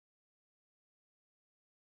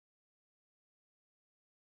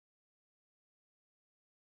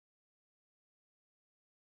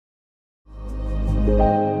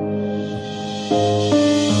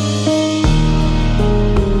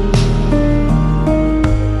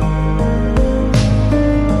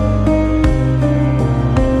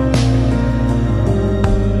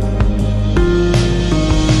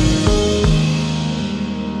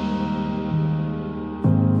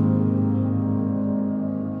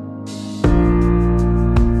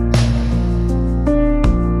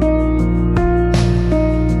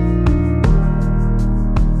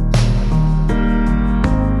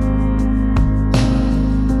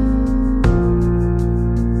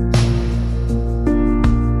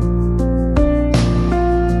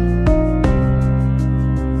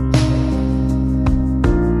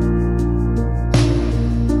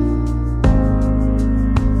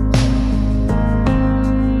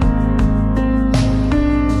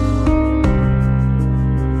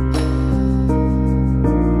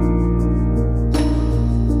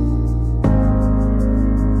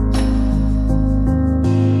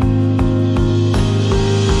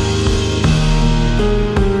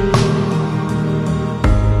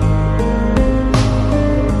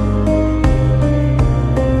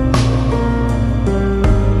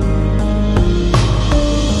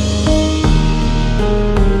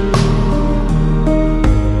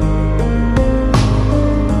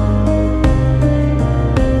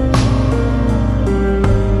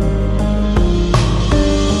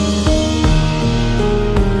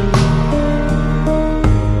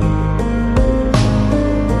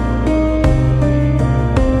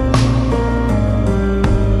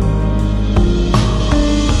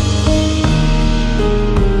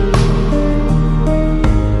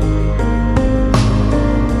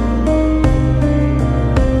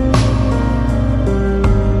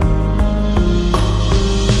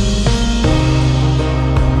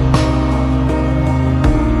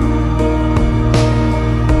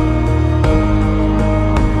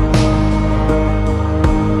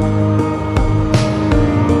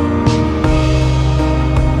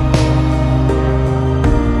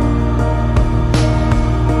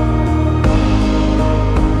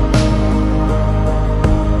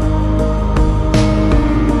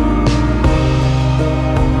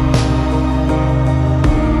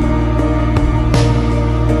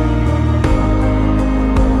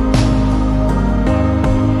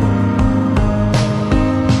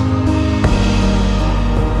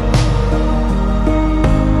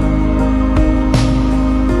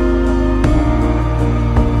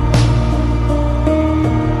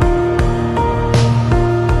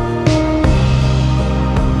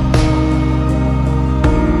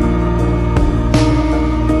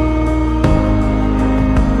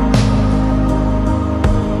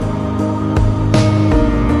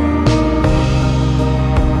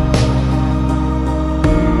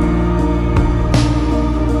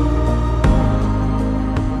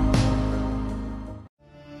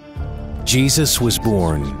Jesus was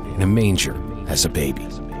born in a manger as a baby,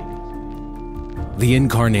 the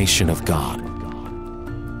incarnation of God.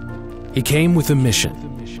 He came with a mission.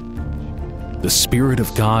 The Spirit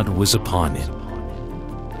of God was upon him.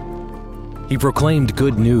 He proclaimed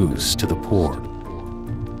good news to the poor.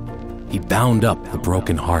 He bound up the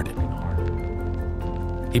brokenhearted.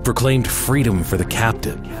 He proclaimed freedom for the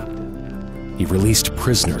captive. He released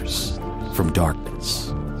prisoners from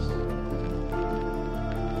darkness.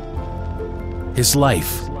 His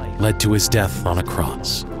life led to his death on a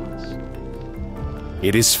cross.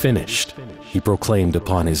 "It is finished," he proclaimed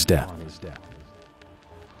upon his death.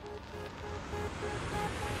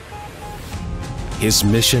 His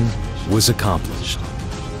mission was accomplished.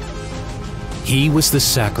 He was the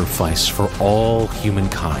sacrifice for all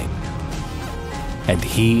humankind, and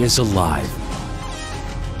he is alive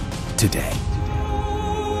today.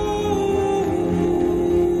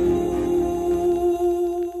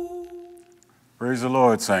 Praise the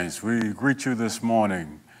Lord, saints. We greet you this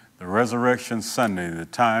morning, the Resurrection Sunday, the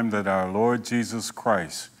time that our Lord Jesus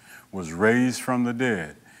Christ was raised from the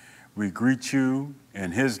dead. We greet you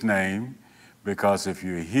in his name because if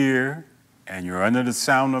you're here and you're under the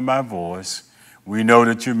sound of my voice, we know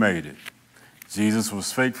that you made it. Jesus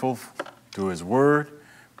was faithful to his word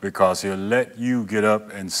because he'll let you get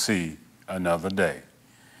up and see another day.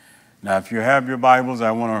 Now, if you have your Bibles,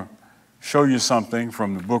 I want to show you something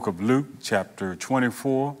from the book of Luke, chapter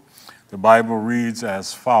 24. The Bible reads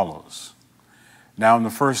as follows. Now, on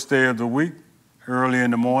the first day of the week, early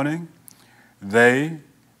in the morning, they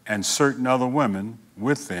and certain other women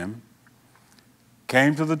with them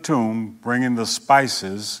came to the tomb, bringing the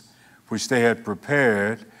spices which they had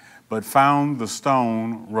prepared, but found the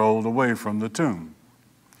stone rolled away from the tomb.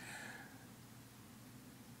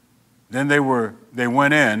 Then they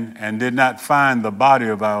went in and did not find the body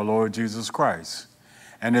of our Lord Jesus Christ.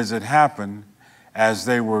 And as it happened, as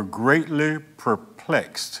they were greatly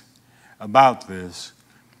perplexed about this,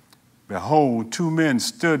 behold, two men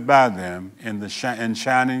stood by them in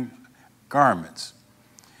shining garments.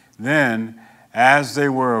 Then, as they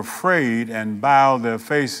were afraid and bowed their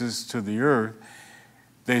faces to the earth,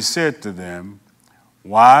 they said to them,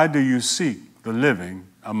 "Why do you seek the living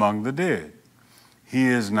among the dead? He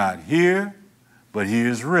is not here, but he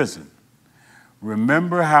is risen.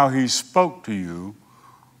 Remember how he spoke to you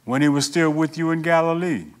when he was still with you in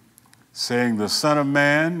Galilee, saying, the Son of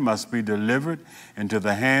Man must be delivered into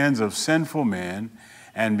the hands of sinful men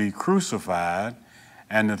and be crucified,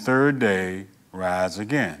 and the third day rise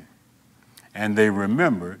again." And they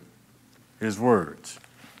remembered his words.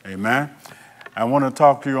 Amen. I want to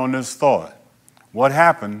talk to you on this thought. What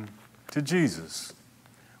happened to Jesus?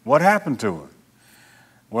 What happened to him?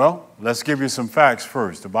 Well, let's give you some facts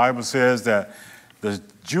first. The Bible says that the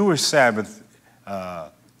Jewish Sabbath,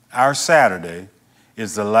 our Saturday,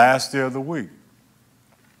 is the last day of the week.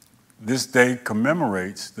 This day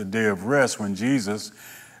commemorates the day of rest when Jesus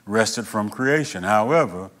rested from creation.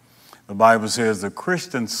 However, the Bible says the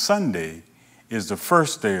Christian Sunday is the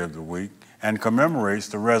first day of the week and commemorates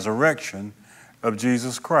the resurrection of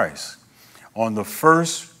Jesus Christ. On the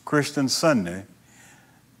first Christian Sunday,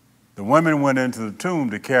 the women went into the tomb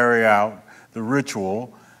to carry out the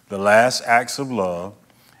ritual, the last acts of love,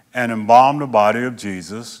 and embalm the body of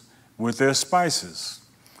Jesus with their spices.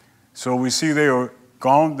 So we see they've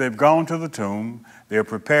gone to the tomb, they're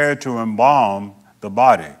prepared to embalm the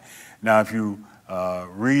body. Now, if you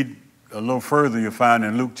read a little further, you'll find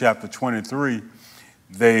in Luke chapter 23,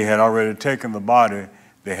 they had already taken the body,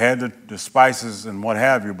 they had the spices and what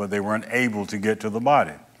have you, but they weren't able to get to the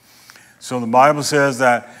body. So the Bible says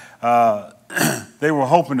that they were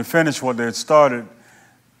hoping to finish what they had started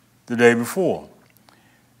the day before.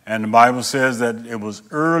 And the Bible says that it was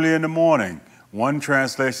early in the morning. One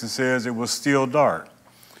translation says it was still dark.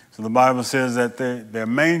 So the Bible says that their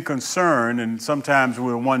main concern, and sometimes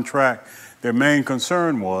we're one track, their main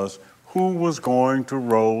concern was who was going to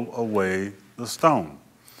roll away the stone.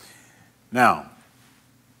 Now,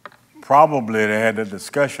 probably they had a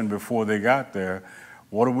discussion before they got there.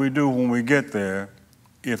 What do we do when we get there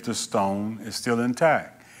if the stone is still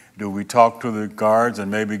intact? Do we talk to the guards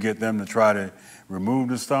and maybe get them to try to remove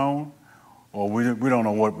the stone? Or we don't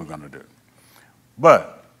know what we're going to do.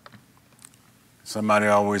 But somebody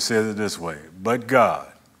always says it this way, but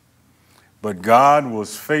God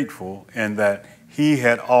was faithful in that he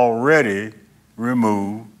had already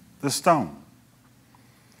removed the stone.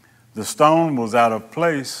 The stone was out of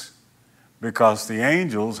place because the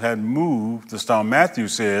angels had moved the stone. Matthew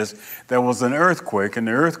says there was an earthquake, and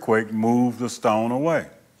the earthquake moved the stone away.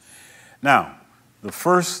 Now, the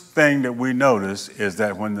first thing that we notice is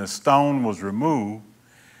that when the stone was removed,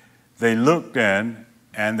 they looked in,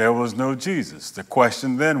 and there was no Jesus. The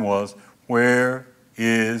question then was, where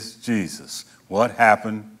is Jesus? What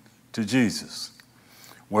happened to Jesus?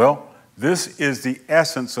 Well, this is the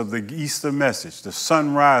essence of the Easter message, the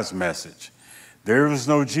sunrise message. There was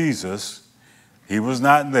no Jesus. He was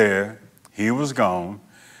not there. He was gone.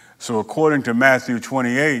 So according to Matthew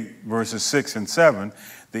 28, verses 6 and 7,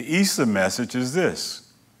 the Easter message is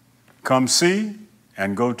this: come see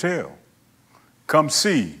and go tell. Come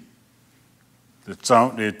see the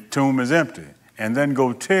tomb is empty, and then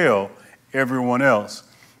go tell everyone else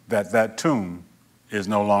that that tomb is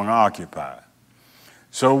no longer occupied.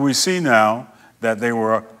 So we see now that they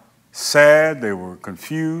were sad, they were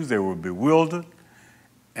confused, they were bewildered,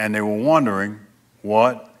 and they were wondering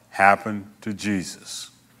what happened to Jesus.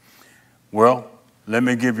 Well, let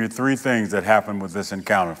me give you three things that happened with this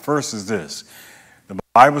encounter. First is this: the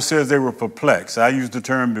Bible says they were perplexed. I use the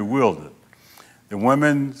term bewildered. The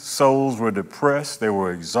women's souls were depressed, they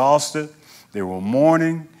were exhausted, they were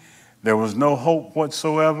mourning, there was no hope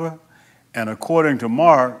whatsoever, and according to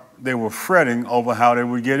Mark, they were fretting over how they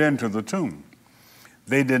would get into the tomb.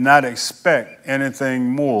 They did not expect anything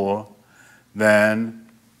more than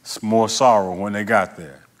more sorrow when they got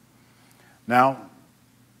there. Now,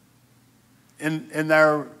 in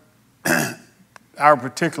our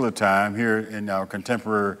particular time here in our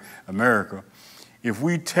contemporary America, if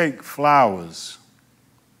we take flowers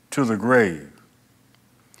to the grave,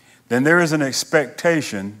 then there is an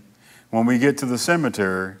expectation when we get to the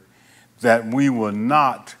cemetery that we will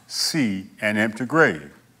not see an empty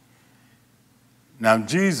grave. Now,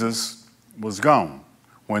 Jesus was gone.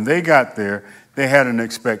 When they got there, they had an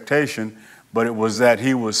expectation, but it was that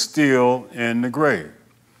he was still in the grave.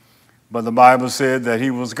 But the Bible said that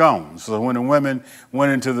he was gone. So when the women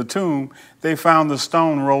went into the tomb, they found the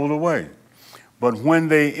stone rolled away. But when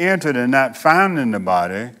they entered and not finding the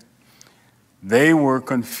body, they were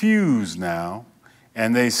confused now,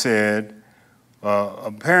 and they said,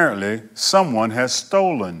 apparently someone has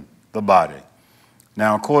stolen the body.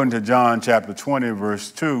 Now, according to John chapter 20,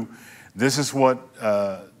 verse 2, this is what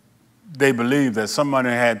they believed, that somebody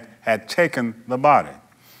had taken the body.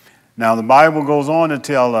 Now, the Bible goes on to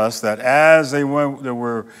tell us that as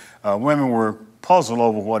women were puzzled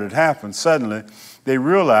over what had happened, suddenly they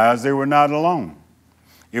realized they were not alone.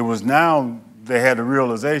 It was now they had a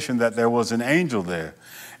realization that there was an angel there.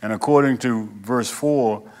 And according to verse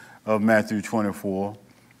 4 of Matthew 24,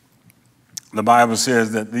 the Bible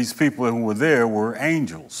says that these people who were there were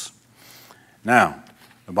angels. Now,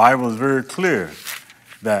 the Bible is very clear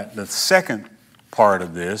that the second part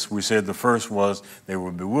of this, we said the first was they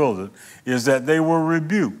were bewildered, is that they were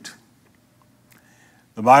rebuked.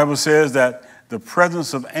 The Bible says that the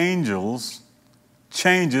presence of angels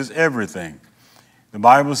changes everything. The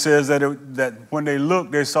Bible says that when they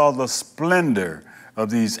looked, they saw the splendor of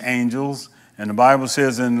these angels. And the Bible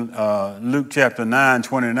says in Luke chapter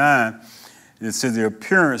 9:29, it says the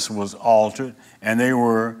appearance was altered, and they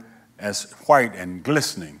were as white and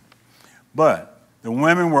glistening. But the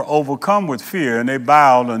women were overcome with fear, and they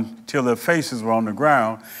bowed until their faces were on the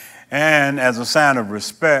ground. And as a sign of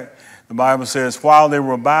respect, the Bible says, while they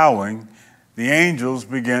were bowing, the angels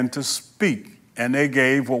began to speak, and they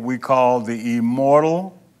gave what we call the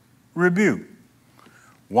immortal rebuke.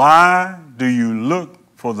 Why do you look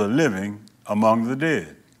for the living among the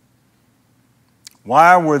dead?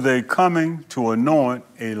 Why were they coming to anoint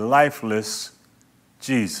a lifeless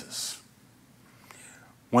Jesus?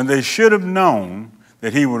 When they should have known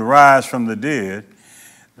that he would rise from the dead,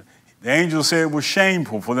 the angel said it was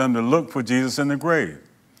shameful for them to look for Jesus in the grave.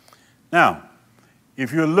 Now,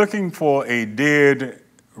 if you're looking for a dead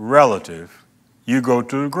relative, you go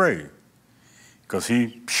to the grave because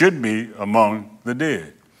he should be among the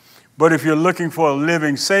dead. But if you're looking for a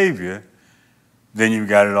living Savior, then you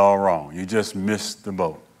got it all wrong. You just missed the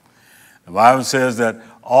boat. The Bible says that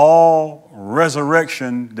all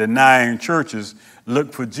resurrection-denying churches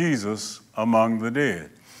look for Jesus among the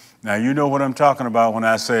dead. Now, you know what I'm talking about when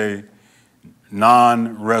I say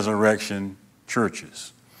non-resurrection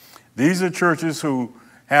churches. These are churches who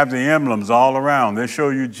have the emblems all around. They show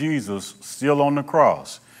you Jesus still on the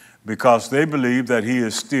cross because they believe that he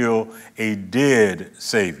is still a dead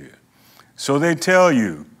Savior. So they tell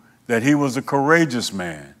you that he was a courageous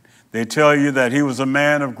man. They tell you that he was a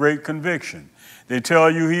man of great conviction. They tell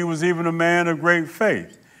you he was even a man of great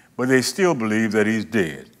faith, but they still believe that he's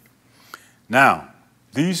dead. Now,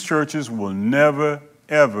 these churches will never,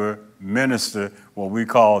 ever minister what we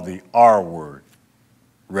call the R word,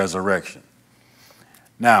 resurrection.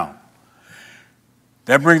 Now,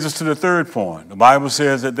 that brings us to the third point. The Bible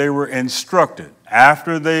says that they were instructed.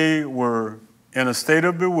 After they were in a state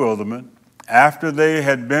of bewilderment after they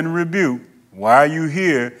had been rebuked. Why are you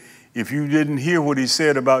here if you didn't hear what he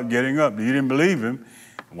said about getting up? You didn't believe him.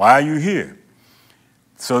 Why are you here?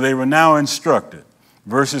 So they were now instructed.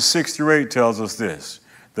 Verses 6 through 8 tells us this.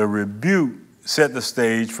 The rebuke set the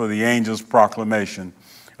stage for the angel's proclamation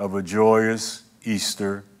of a joyous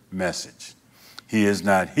Easter message. He is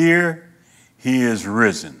not here, he is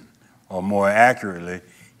risen. Or more accurately,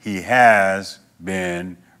 he has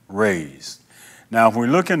been raised. Now, if we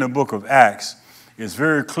look in the book of Acts, it's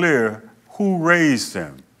very clear who raised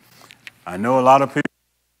him. I know a lot of people,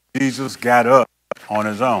 Jesus got up on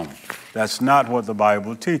his own. That's not what the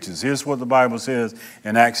Bible teaches. Here's what the Bible says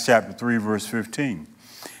in Acts chapter 3, verse 15.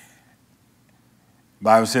 The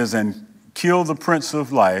Bible says, and kill the Prince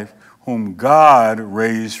of Life, whom God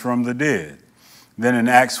raised from the dead. Then in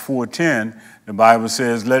Acts 4:10, the Bible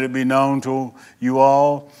says, let it be known to you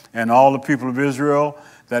all and all the people of Israel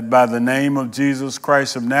that by the name of Jesus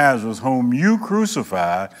Christ of Nazareth, whom you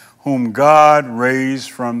crucified, whom God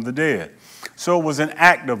raised from the dead. So it was an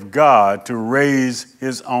act of God to raise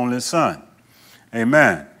his only son.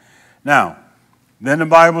 Amen. Now, then the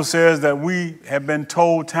Bible says that we have been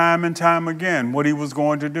told time and time again what he was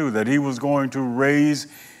going to do, that he was going to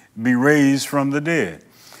be raised from the dead.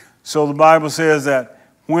 So the Bible says that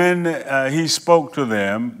when he spoke to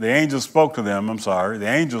them, the angel spoke to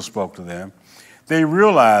them, they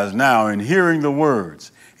realized now in hearing the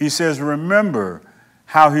words, he says, remember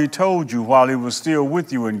how he told you while he was still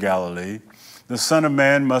with you in Galilee, the Son of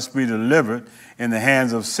Man must be delivered in the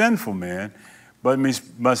hands of sinful men, but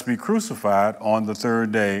must be crucified on the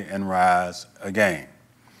third day and rise again.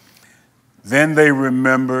 Then they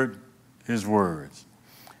remembered his words.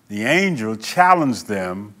 The angel challenged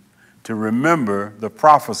them to remember the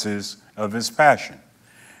prophecies of his passion.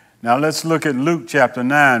 Now let's look at Luke chapter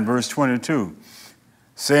 9, verse 22,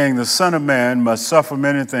 saying the Son of Man must suffer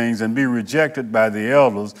many things and be rejected by the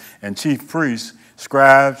elders and chief priests,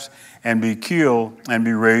 scribes, and be killed and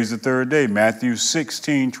be raised the third day. Matthew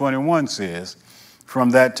 16:21 says, from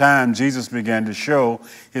that time Jesus began to show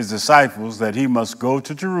his disciples that he must go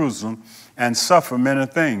to Jerusalem and suffer many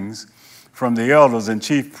things from the elders and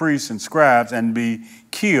chief priests and scribes and be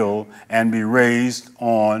killed and be raised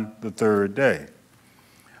on the third day.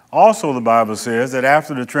 Also, the Bible says that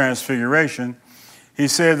after the transfiguration, he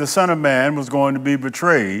said the Son of Man was going to be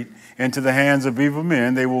betrayed into the hands of evil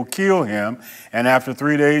men. They will kill him, and after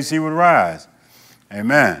 3 days he would rise.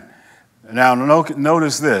 Amen. Now,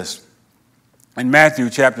 notice this. In Matthew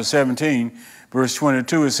chapter 17, verse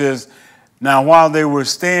 22, it says, now while they were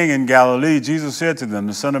staying in Galilee, Jesus said to them,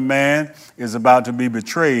 the Son of Man is about to be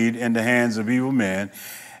betrayed into the hands of evil men,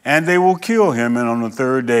 and they will kill him, and on the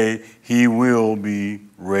third day he will be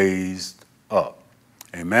raised up.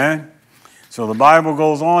 Amen. So the Bible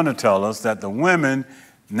goes on to tell us that the women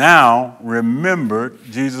now remembered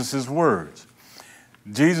Jesus' words.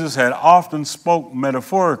 Jesus had often spoke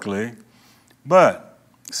metaphorically, but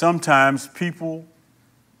sometimes people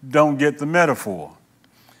don't get the metaphor.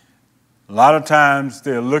 A lot of times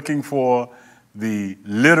they're looking for the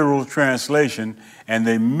literal translation and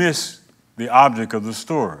they miss the object of the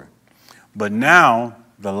story. But now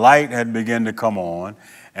the light had begun to come on,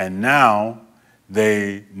 and now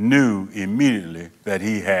they knew immediately that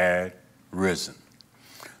he had risen.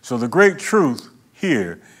 So the great truth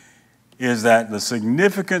here is that the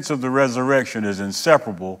significance of the resurrection is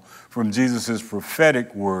inseparable from Jesus'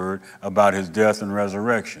 prophetic word about his death and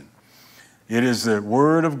resurrection. It is the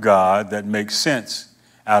word of God that makes sense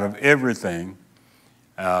out of everything.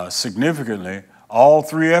 Significantly, all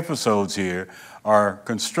three episodes here are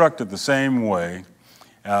constructed the same way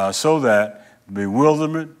so that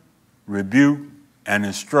bewilderment, rebuke, and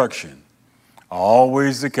instruction are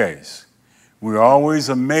always the case. We're always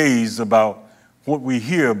amazed about what we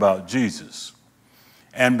hear about Jesus.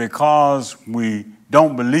 And because we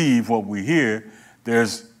don't believe what we hear,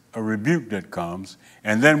 there's a rebuke that comes,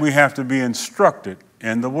 and then we have to be instructed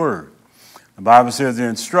in the word. The Bible says the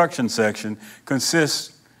instruction section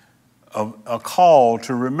consists of a call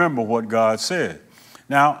to remember what God said.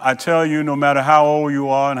 Now, I tell you, no matter how old you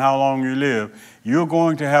are and how long you live, you're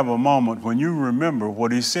going to have a moment when you remember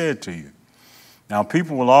what he said to you. Now,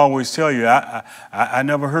 people will always tell you, I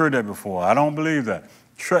never heard that before. I don't believe that.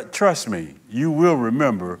 Trust me, you will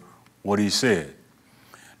remember what he said.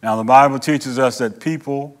 Now, the Bible teaches us that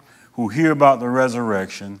people who hear about the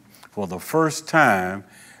resurrection for the first time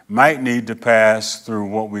might need to pass through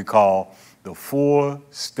what we call the 4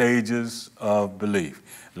 stages of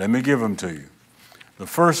belief. Let me give them to you. The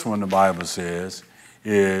first one, the Bible says,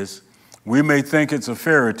 is we may think it's a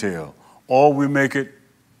fairy tale, or we make it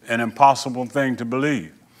an impossible thing to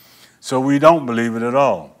believe. So we don't believe it at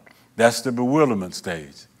all. That's the bewilderment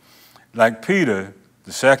stage. Like Peter,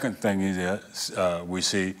 the second thing we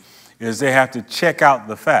see is they have to check out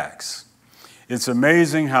the facts. It's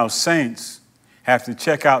amazing how saints have to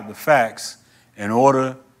check out the facts in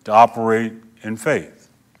order to operate in faith.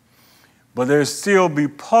 But they'll still be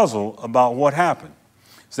puzzled about what happened.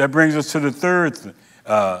 So that brings us to the third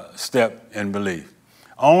step in belief.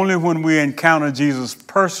 Only when we encounter Jesus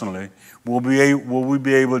personally will we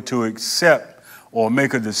be able to accept or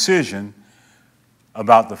make a decision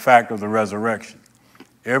about the fact of the resurrection.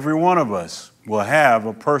 Every one of us will have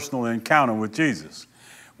a personal encounter with Jesus.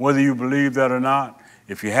 Whether you believe that or not,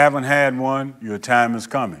 if you haven't had one, your time is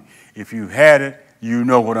coming. If you had it, you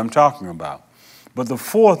know what I'm talking about. But the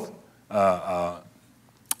fourth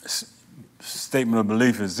statement of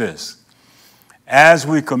belief is this. As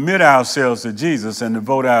we commit ourselves to Jesus and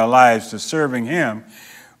devote our lives to serving him,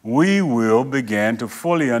 we will begin to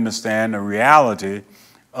fully understand the reality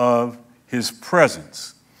of his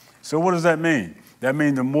presence. So what does that mean? That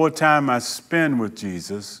means the more time I spend with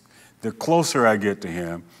Jesus, the closer I get to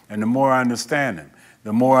him, and the more I understand him.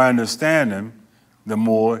 The more I understand him, the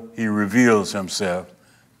more he reveals himself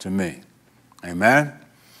to me. Amen?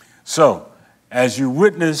 So, as you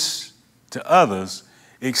witness to others,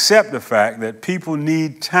 accept the fact that people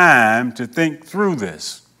need time to think through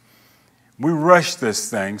this. We rush this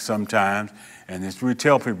thing sometimes, and we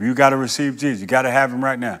tell people, you got to receive Jesus. You got to have him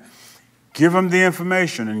right now. Give them the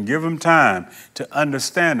information and give them time to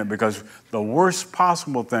understand it, because the worst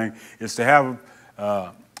possible thing is to have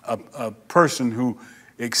a person who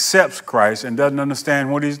accepts Christ and doesn't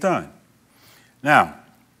understand what he's done. Now,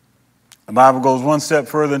 the Bible goes one step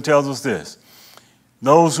further and tells us this.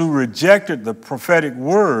 Those who rejected the prophetic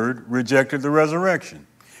word rejected the resurrection.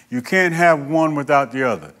 You can't have one without the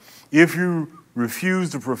other. If you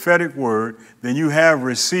refuse the prophetic word, then you have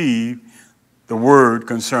received the word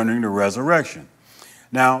concerning the resurrection.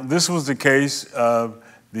 Now, this was the case of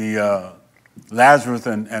the Lazarus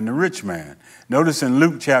and the rich man. Notice in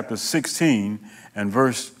Luke chapter 16 and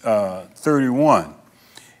verse 31,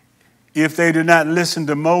 if they do not listen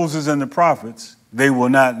to Moses and the prophets, they will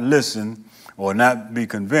not listen or not be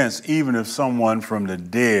convinced, even if someone from the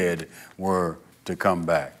dead were to come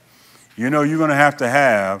back. You know, you're going to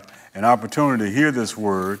have an opportunity to hear this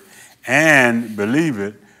word and believe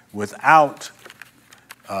it without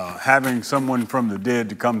having someone from the dead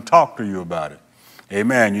to come talk to you about it.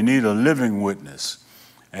 Amen. You need a living witness.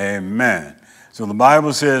 Amen. So the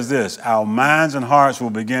Bible says this, our minds and hearts will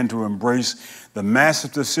begin to embrace the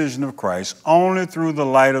massive decision of Christ only through the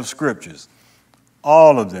light of scriptures.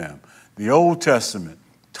 All of them. The Old Testament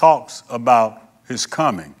talks about his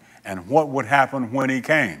coming and what would happen when he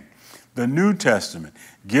came. The New Testament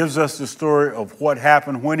gives us the story of what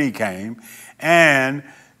happened when he came, and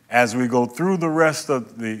as we go through the rest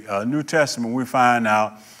of the New Testament, we find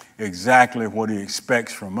out exactly what he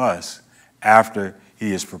expects from us after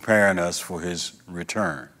he is preparing us for his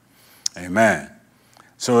return. Amen.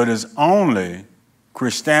 So it is only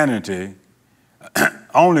Christianity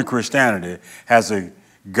has a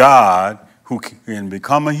God who can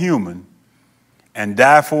become a human and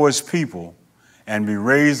die for his people and be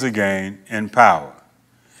raised again in power.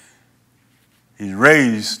 He's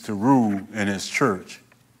raised to rule in his church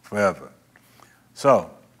forever.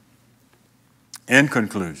 So, in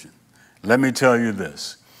conclusion, let me tell you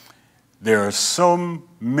this. There are so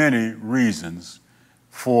many reasons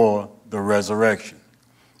for the resurrection,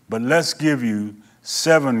 but let's give you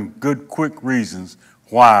 7 good, quick reasons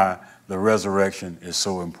why the resurrection is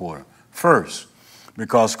so important. First,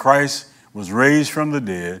 because Christ was raised from the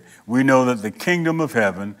dead, we know that the kingdom of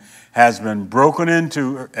heaven has broken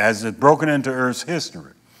into Earth's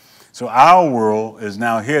history. So our world is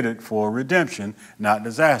now headed for redemption, not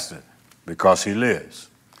disaster, because he lives.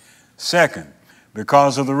 Second,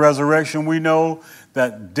 because of the resurrection, we know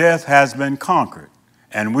that death has been conquered,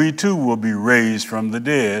 and we too will be raised from the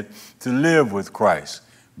dead to live with Christ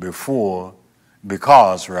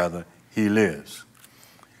because he lives.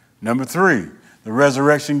 Number 3, the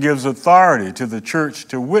resurrection gives authority to the church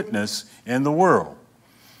to witness in the world.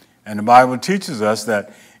 And the Bible teaches us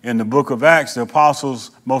that in the book of Acts, the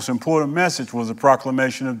apostles' most important message was the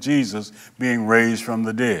proclamation of Jesus being raised from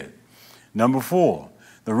the dead. Number 4,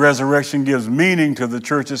 the resurrection gives meaning to the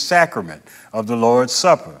church's sacrament of the Lord's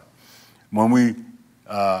Supper. When we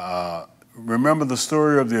remember the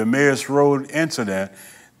story of the Emmaus Road incident,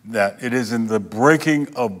 that it is in the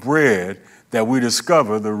breaking of bread that we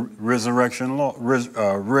discover the resurrected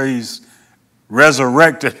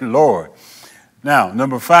Lord. Now,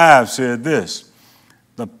 number 5 said this,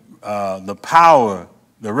 the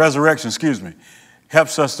resurrection,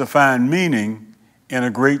 helps us to find meaning in a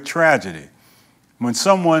great tragedy. When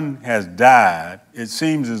someone has died, it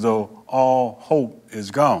seems as though all hope is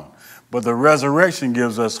gone. But the resurrection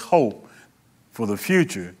gives us hope for the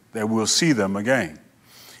future that we'll see them again.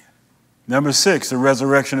 Number 6, the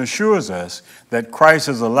resurrection assures us that Christ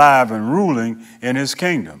is alive and ruling in his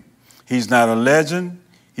kingdom. He's not a legend,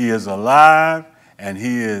 he is alive, and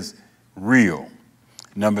he is real.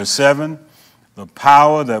 Number 7, the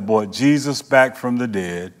power that brought Jesus back from the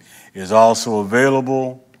dead is also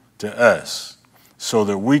available to us so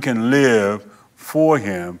that we can live for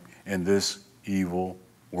him in this evil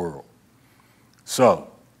world. So,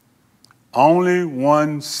 only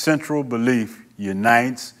one central belief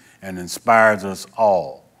unites and inspires us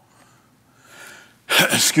all.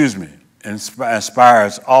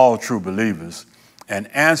 Inspires all true believers and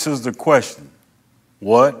answers the question,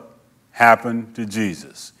 what happened to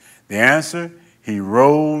Jesus? The answer, he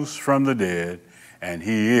rose from the dead and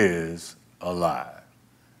he is alive.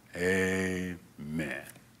 Amen.